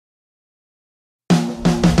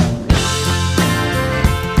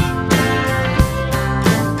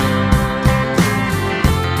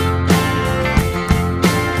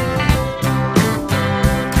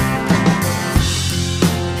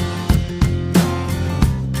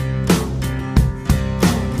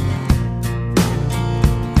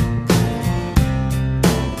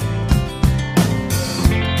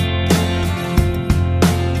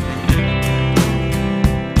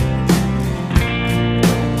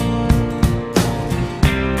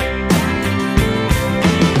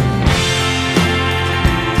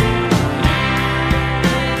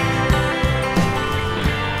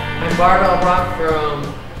Barbara Elbracht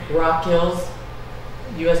from Rock Hills,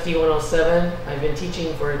 USD 107. I've been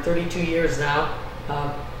teaching for 32 years now.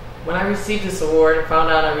 When I received this award, I found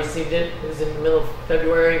out I received it, it was in the middle of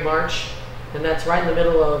February, March, and that's right in the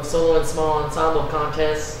middle of solo and small ensemble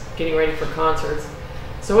contests, getting ready for concerts.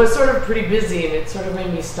 So it was sort of pretty busy, and it sort of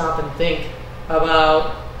made me stop and think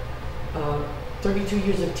about 32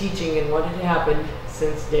 years of teaching and what had happened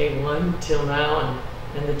since day one till now,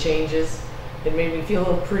 and the changes. It made me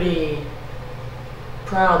feel pretty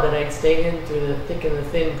proud that I'd stayed in through the thick and the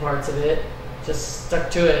thin parts of it, just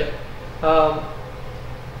stuck to it.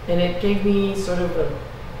 And it gave me sort of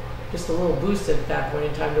just a little boost at that point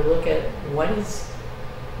in time to look at what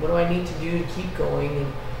do I need to do to keep going, and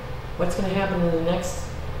what's going to happen in the next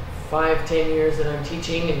 5-10 years that I'm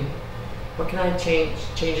teaching, and what can I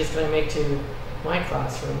changes can I make to my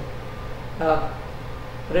classroom.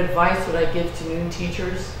 What advice would I give to new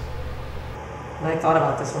teachers? And I thought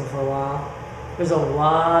about this one for a while. There's a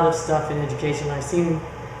lot of stuff in education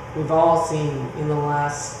we've all seen in the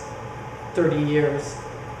last 30 years.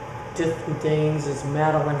 Different things. There's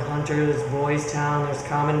Madeline Hunter, there's Boys Town, there's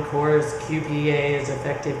Common Core, there's QPA, there's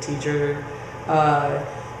Effective Teacher,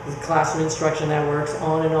 there's classroom instruction that works,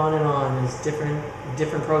 on and on and on. There's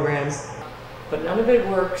different programs. But none of it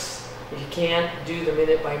works if you can't do the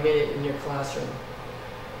minute by minute in your classroom.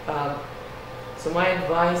 So my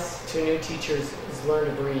advice to new teachers is learn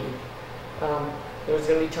to breathe. There's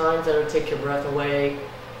going to be times that it'll take your breath away.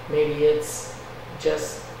 Maybe it's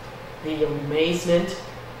just the amazement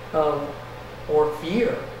or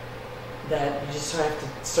fear that you just have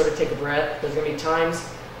to sort of take a breath. There's going to be times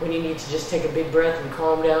when you need to just take a big breath and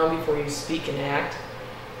calm down before you speak and act.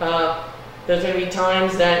 There's going to be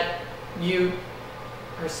times that you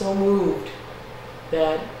are so moved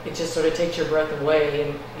that it just sort of takes your breath away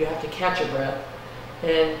and you have to catch your breath.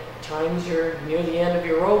 And times you're near the end of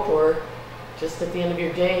your rope or just at the end of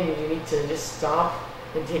your day and you need to just stop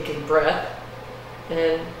and take a breath.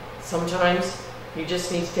 And sometimes you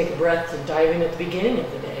just need to take a breath to dive in at the beginning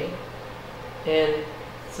of the day. And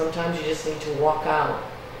sometimes you just need to walk out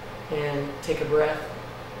and take a breath.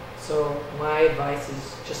 So my advice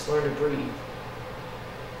is just learn to breathe.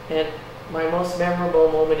 And my most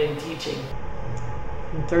memorable moment in teaching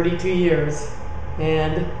in 32 years,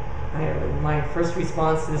 and my first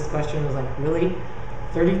response to this question was like, really?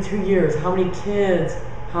 32 years, how many kids,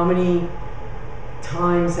 how many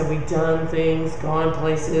times have we done things, gone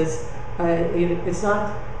places? It's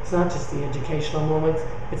not just the educational moments,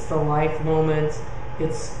 it's the life moments,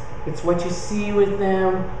 it's what you see with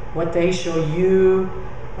them, what they show you,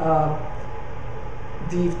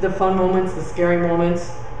 the fun moments, the scary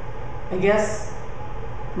moments. I guess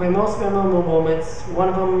my most memorable moments, one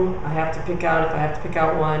of them I have to pick out, if I have to pick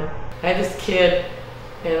out one. I had this kid,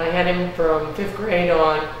 and I had him from 5th grade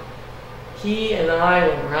on. He and I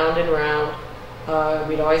went round and round.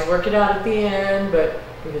 We'd always work it out at the end, but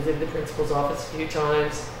we visited the principal's office a few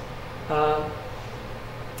times. I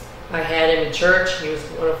had him in church. He was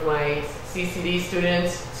one of my CCD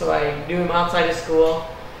students, so I knew him outside of school.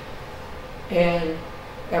 And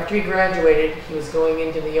after he graduated, he was going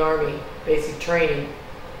into the Army, basic training.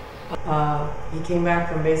 He came back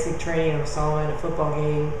from basic training. I saw him at a football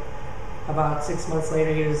game. About 6 months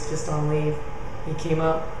later, he was just on leave. He came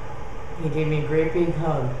up, he gave me a great big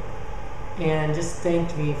hug, and just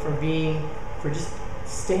thanked me for just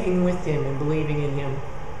staying with him and believing in him.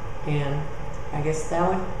 And I guess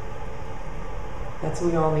that's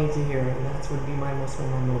what we all need to hear, and that's would be my most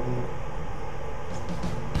memorable.